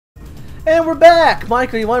And we're back!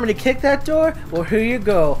 Michael, you want me to kick that door? Well, here you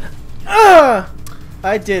go.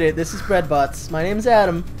 I did it. This is Breadbots. My name's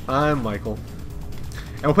Adam. I'm Michael.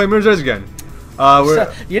 And we're playing Mirror's Edge again.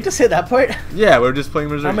 You have to say that part? Yeah, we're just playing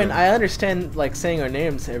Mirror's Edge. I mean, I understand, like, saying our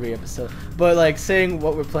names every episode, but, like, saying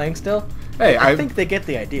what we're playing still? Hey, I think they get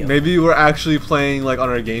the idea. Maybe we're actually playing, like, on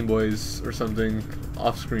our Game Boys or something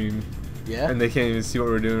off-screen. Yeah? And they can't even see what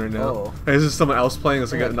we're doing right now. Oh. Hey, this is someone else playing.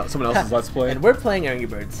 It's like someone else's Let's Play. And we're playing Angry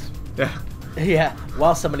Birds. Yeah. Yeah,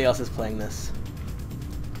 while somebody else is playing this.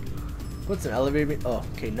 What's an elevator music? Oh,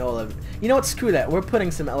 okay, no elevator. You know what? Screw that. We're putting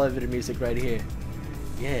some elevator music right here.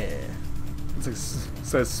 Yeah. It's like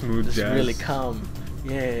says smooth Just jazz. really calm.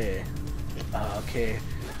 Yeah. Okay.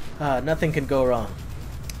 Nothing can go wrong.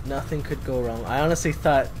 Nothing could go wrong. I honestly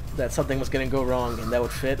thought that something was gonna go wrong and that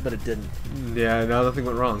would fit, but it didn't. Yeah, now nothing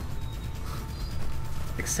went wrong.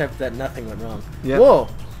 Except that nothing went wrong. Yeah. Whoa!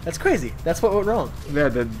 That's crazy. That's what went wrong. Yeah,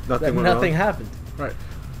 that nothing went Nothing wrong. happened. Right.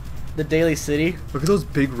 The Daily City. Look at those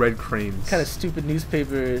big red cranes. What kind of stupid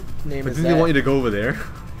newspaper name But is didn't that? they want you to go over there?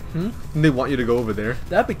 Hmm? Didn't they want you to go over there?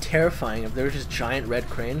 That'd be terrifying if there were just giant red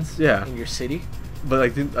cranes Yeah. in your city. But I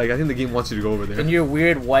think the game wants you to go over there. In your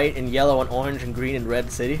weird white and yellow and orange and green and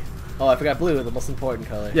red city. Oh, I forgot blue, the most important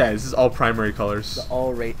color. Yeah, this is all primary colors.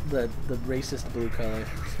 The racist blue color.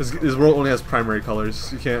 This world only has primary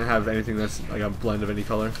colors. You can't have anything that's like a blend of any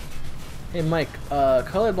color. Hey Mike,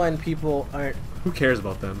 colorblind people aren't. Who cares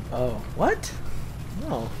about them? Oh, what?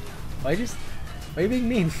 No. Why are you being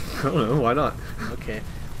mean? I don't know. Why not? Okay.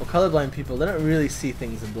 Well, colorblind people, they don't really see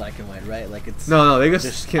things in black and white, right? Like it's No, they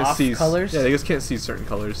just can't off see colors. Yeah, they just can't see certain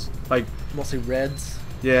colors. Like Mostly reds.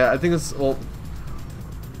 yeah, I think it's well.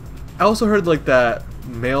 I also heard like that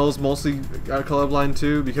males mostly are colorblind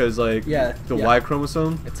too because like Yeah, the yeah. Y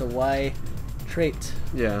chromosome. It's a Y trait.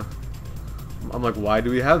 Yeah. I'm like, why do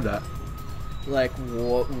we have that? Like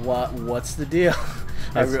what's the deal?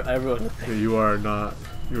 I wrote the thing. You are not.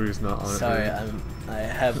 You're just not on it. Sorry, I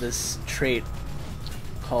have this trait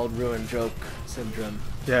called ruin joke syndrome.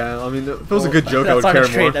 Yeah, I mean, if it was a good joke, I would That's not care a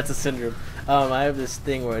trait, more. that's a syndrome. I have this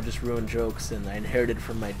thing where I just ruin jokes, and I inherited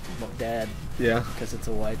from my dad Yeah, because it's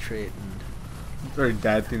a Y trait. And very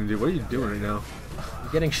dad thing to do. What are you doing right now?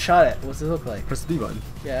 I'm getting shot at. What's it look like? Press the B button.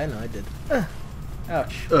 Yeah, I know, I did.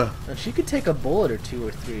 Ouch. Ugh. And she could take a bullet or two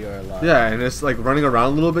or three or a lot. Yeah, and it's like running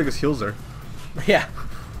around a little bit just heals her. Yeah.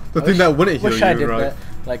 The thing that wouldn't heal Wish you, I did right? that.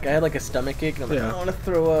 Like I had like a stomach ache, and I'm like, Yeah. I want to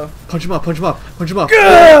throw up. Punch him up! Punch him up! Punch him up!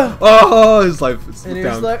 Gah! Oh, his life is And he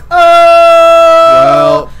down. was like, oh!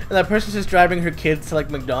 Well. And that person's just driving her kids to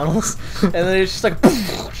like McDonald's, and then it's just like,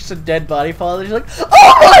 just a dead body falls. And she's like,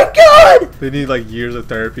 oh my god! They need like years of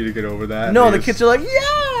therapy to get over that. No, They the kids are like,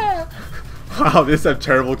 yeah! Wow, they just have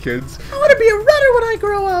terrible kids. I want to be a runner when I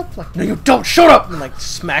grow up. Like, no, you don't. Shut up! And like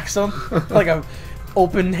smacks them like a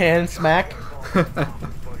open hand smack.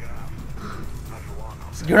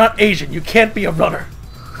 You're not Asian. You can't be a runner.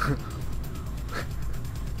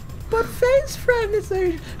 But Faith's friend is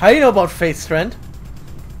Asian. How do you know about Faith's friend?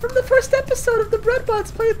 From the first episode of the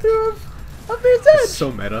Breadbots playthrough of Mirror's Edge.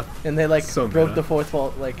 So meta. And they like So broke meta. the fourth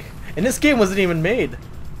wall. Like, and this game wasn't even made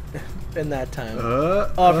in that time.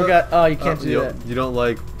 Oh, I forgot. Oh, you can't do that. You don't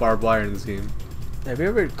like barbed wire in this game. Have you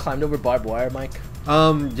ever climbed over barbed wire, Mike?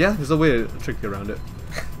 Yeah, there's a way to trick you around it.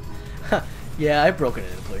 Yeah, I've broken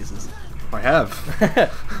it into places. I have.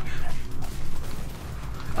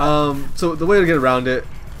 So the way to get around it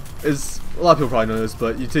is, a lot of people probably know this,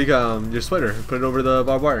 but you take your sweater and put it over the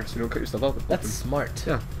barbed wire so you don't cut yourself up. That's smart.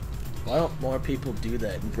 Yeah. Why don't more people do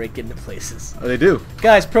that and break into places? Oh, they do.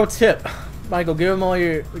 Guys, pro tip. Michael, give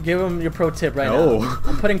them your pro tip right No. now.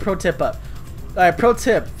 I'm putting pro tip up. All right, pro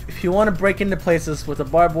tip. If you want to break into places with a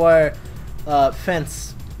barbed wire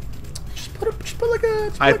fence, just put like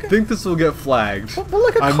a. I think this will get flagged. Put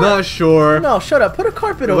like a I'm not sure. No, shut up. Put a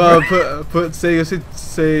carpet Well, over. put say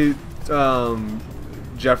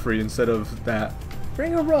Jeffrey instead of that.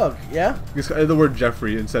 Bring a rug. Yeah. Just add the word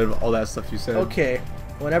Jeffrey instead of all that stuff you said. Okay.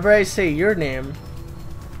 Whenever I say your name,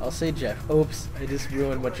 I'll say Jeff. Oops, I just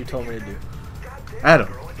ruined what you told me to do. Adam,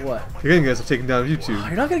 What? you're getting us taken down YouTube.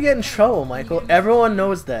 You're not gonna get in trouble, Michael. Everyone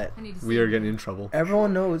knows that. We are getting in trouble.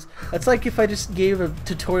 Everyone knows. That's like if I just gave a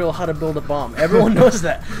tutorial how to build a bomb. Everyone knows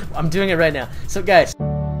that. I'm doing it right now. So guys.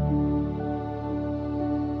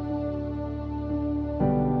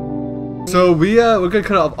 So we're gonna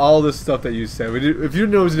cut off all this stuff that you said. If you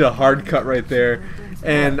know, we did a hard cut right there,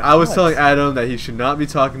 and I was telling Adam that he should not be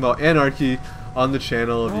talking about anarchy on the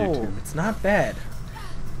channel of YouTube. It's not bad.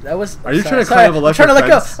 That was. Are you sorry, trying to sorry, climb a I'm electric trying to let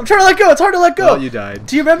go. fence? I'm trying to let go. It's hard to let go. Well, you died.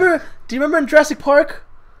 Do you remember in Jurassic Park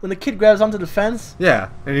when the kid grabs onto the fence? Yeah,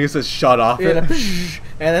 and he gets shot off Yeah, it.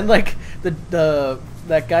 and then like the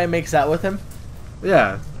that guy makes out with him.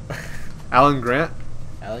 Yeah. Alan Grant.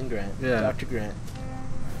 Alan Grant. Yeah. Dr. Grant.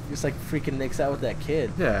 Just like freaking makes out with that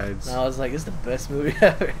kid. Yeah. It's... And I was like, "This is the best movie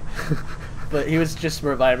ever." But he was just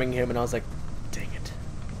reviving him, and I was like, "Dang it."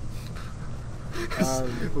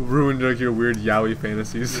 Ruined like your weird yaoi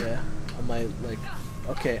fantasies. Yeah. On my like.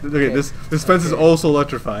 Okay. Okay. This fence is also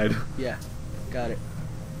electrified. Yeah. Got it.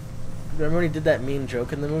 Remember when he did that mean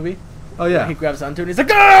joke in the movie? Oh yeah. He grabs onto it and he's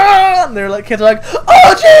like, "Ah!" And they're like, kids are like,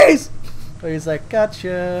 "Oh jeez!" So he's like,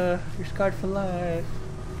 "Gotcha. You're scarred for life."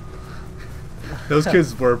 Those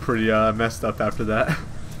kids were pretty messed up after that.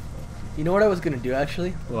 You know what I was gonna do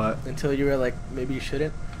actually? What? Until you were like, maybe you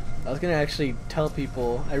shouldn't. I was gonna actually tell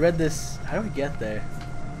people. I read this. How do we get there?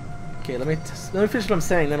 Okay, let me finish what I'm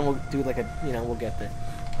saying. Then we'll do like a. We'll get there.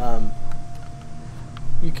 I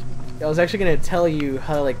was actually gonna tell you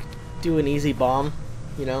how to like do an easy bomb,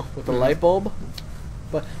 with a light bulb.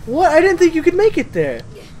 But what? I didn't think you could make it there.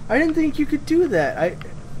 I didn't think you could do that.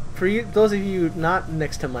 For you, those of you not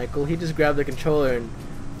next to Michael, he just grabbed the controller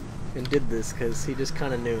and did this because he just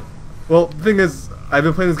kind of knew. Well, the thing is, I've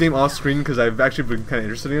been playing this game off screen because I've actually been kind of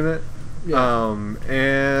interested in it. Yeah.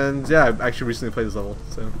 And yeah, I've actually recently played this level.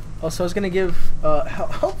 So. Also, I was gonna give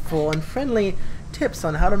helpful and friendly tips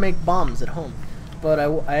on how to make bombs at home, but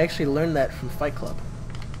I actually learned that from Fight Club.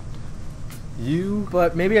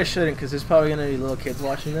 But maybe I shouldn't because there's probably gonna be little kids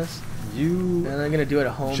watching this. And I'm gonna do it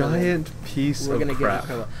at home. Giant piece of crap.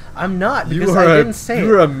 I'm not because I didn't say it.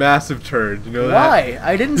 You're a massive turd. You know that? Why?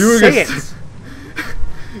 I didn't say it.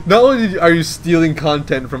 Not only are you stealing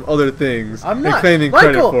content from other things I'm not. and claiming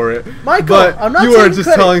Michael, credit for it, Michael, but I'm not you are just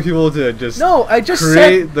credit. telling people to just no. I just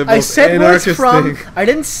create said the I most said where it's anarchist from. thing. I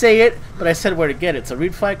didn't say it, but I said where to get it. So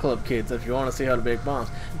read Fight Club, kids, if you want to see how to make bombs.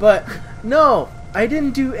 But no, I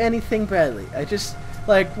didn't do anything badly. I just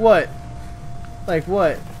like what? Like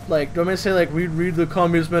what? Like, do I say like read the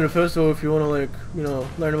Communist Manifesto if you want to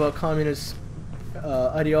learn about communist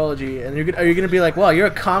ideology? And are you gonna be like, wow, you're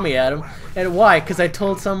a commie, Adam? And why? Because I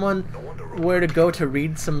told someone where to go to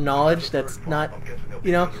read some knowledge that's not,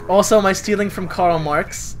 Also, am I stealing from Karl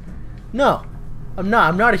Marx? No, I'm not.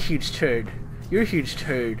 I'm not a huge turd. You're a huge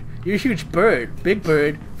turd. You're a huge bird, Big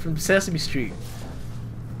Bird from Sesame Street.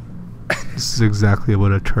 This is exactly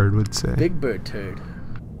what a turd would say. Big Bird turd.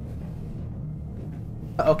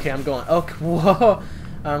 Okay, I'm going. Okay, whoa,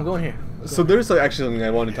 I'm going here. So there's actually something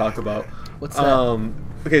I want to talk about. What's that?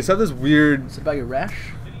 Okay, so I have this weird. It's about your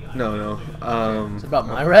rash. No. It's about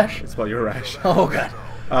my rash. It's about your rash. Oh god.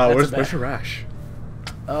 Where's your rash?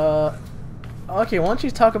 Okay, why don't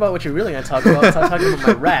you talk about what you're really gonna talk about? Stop talking about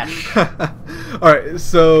my rash. All right.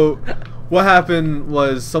 So what happened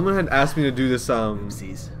was someone had asked me to do this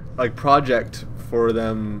like project for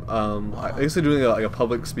them. I guess they're doing like a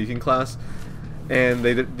public speaking class. And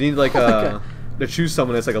they need like to choose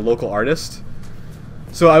someone that's like a local artist.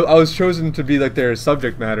 So I was chosen to be like their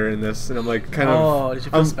subject matter in this, and I'm like kind of. Oh, did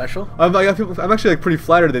you feel special? I'm actually like pretty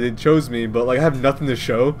flattered that they chose me, but like I have nothing to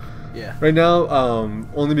show. Yeah. Right now,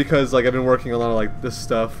 only because like I've been working a lot of like this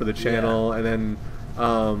stuff for the channel, and then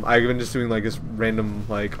I've been just doing like this random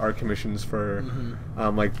like art commissions for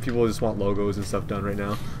like people who just want logos and stuff done right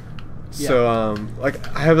now. Yeah. So, like,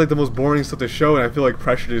 I have, like, the most boring stuff to show, and I feel like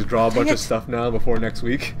pressure to just draw a bunch of stuff now before next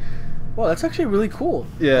week. Well, that's actually really cool.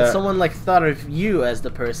 Yeah. That someone, like, thought of you as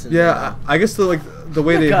the person. Yeah, I guess, the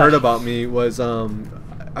way they heard about me was, I'm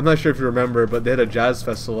not sure if you remember, but they had a jazz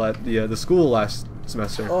festival at the school last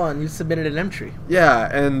semester. Oh, and you submitted an entry.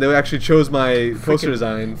 Yeah, and they actually chose my poster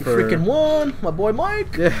design for... You freaking won, my boy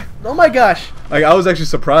Mike. Yeah. Oh, my gosh. Like, I was actually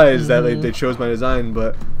surprised that they chose my design,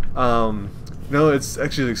 but, no, it's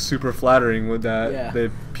actually like super flattering with that. Yeah. That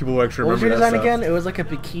people will actually remember that. What was your design again? It was like a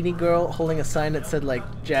bikini girl holding a sign that said like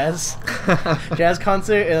jazz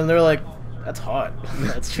concert, and they're like, that's hot.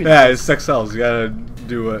 That's true. Yeah, it's sex sells. You gotta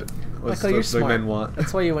do what the men want.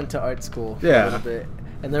 That's why you went to art school. For yeah. A little bit.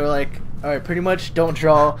 And they were like, all right, pretty much don't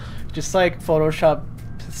draw, just like Photoshop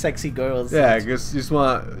sexy girls. Yeah, I guess you just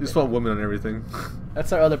want women on everything.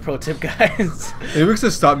 That's our other pro tip, guys. Maybe we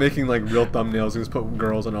should stop making like real thumbnails and just put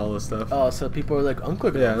girls on all this stuff. Oh, so people are like, I'm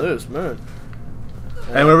clicking on this, man.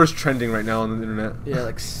 And whatever's trending right now on the internet. Yeah,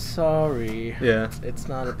 like sorry. Yeah. It's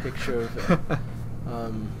not a picture of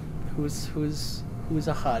who's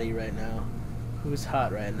a hottie right now. Who's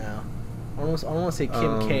hot right now? I don't want to say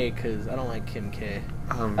Kim K because I don't like Kim K.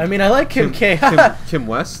 I mean, I like Kim K. Kim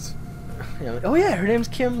West. Yeah. Oh yeah, her name's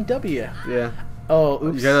Kim W. Yeah. Oh,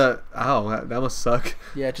 oops. You gotta. Ow, that must suck.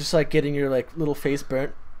 Yeah, just like getting your like little face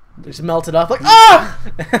burnt, just melted off. Like ah.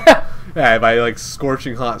 Yeah, by like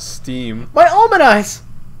scorching hot steam. My almond eyes.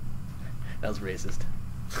 That was racist.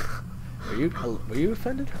 Were you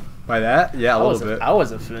offended? By that? Yeah, a I was little bit. I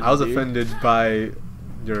was offended. I was dude. offended by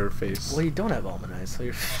your face. Well, you don't have almond eyes, so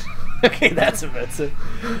you're okay. That's offensive.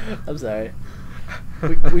 I'm sorry.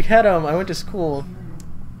 We had I went to school.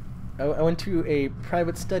 I went to a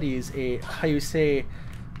private studies, a how you say,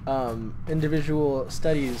 individual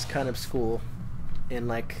studies kind of school, in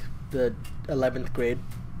like the 11th grade.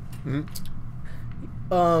 Mhm.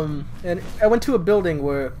 And I went to a building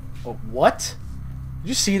where, oh, what? Did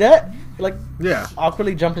you see that? Like, Yeah.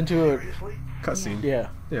 awkwardly jumped into a Cutscene. yeah.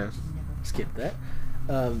 Yeah. Skip that.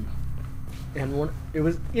 And it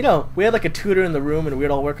was, you know, we had like a tutor in the room and we'd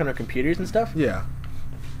all work on our computers and stuff. Yeah.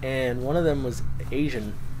 And one of them was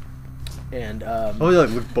Asian. And Oh, you like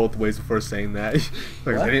looked both ways before saying that.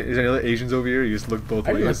 Like, What? is there any other Asians over here? You just looked both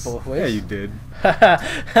I ways. didn't look both ways. Yeah, you did.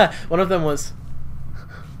 one of them was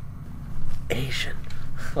Asian.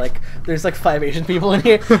 Like, there's like 5 Asian people in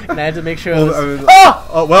here, and I had to make sure. Well, I was, I mean-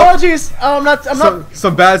 oh, well, apologies. I'm not.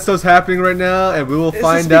 Some bad stuff's happening right now, and we will Is this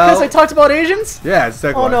find because out. I talked about Asians? Yeah, it's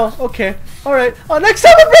exactly. Oh no. Okay. All right. Oh, next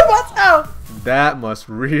time I'm robots. Ow. That must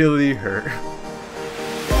really hurt.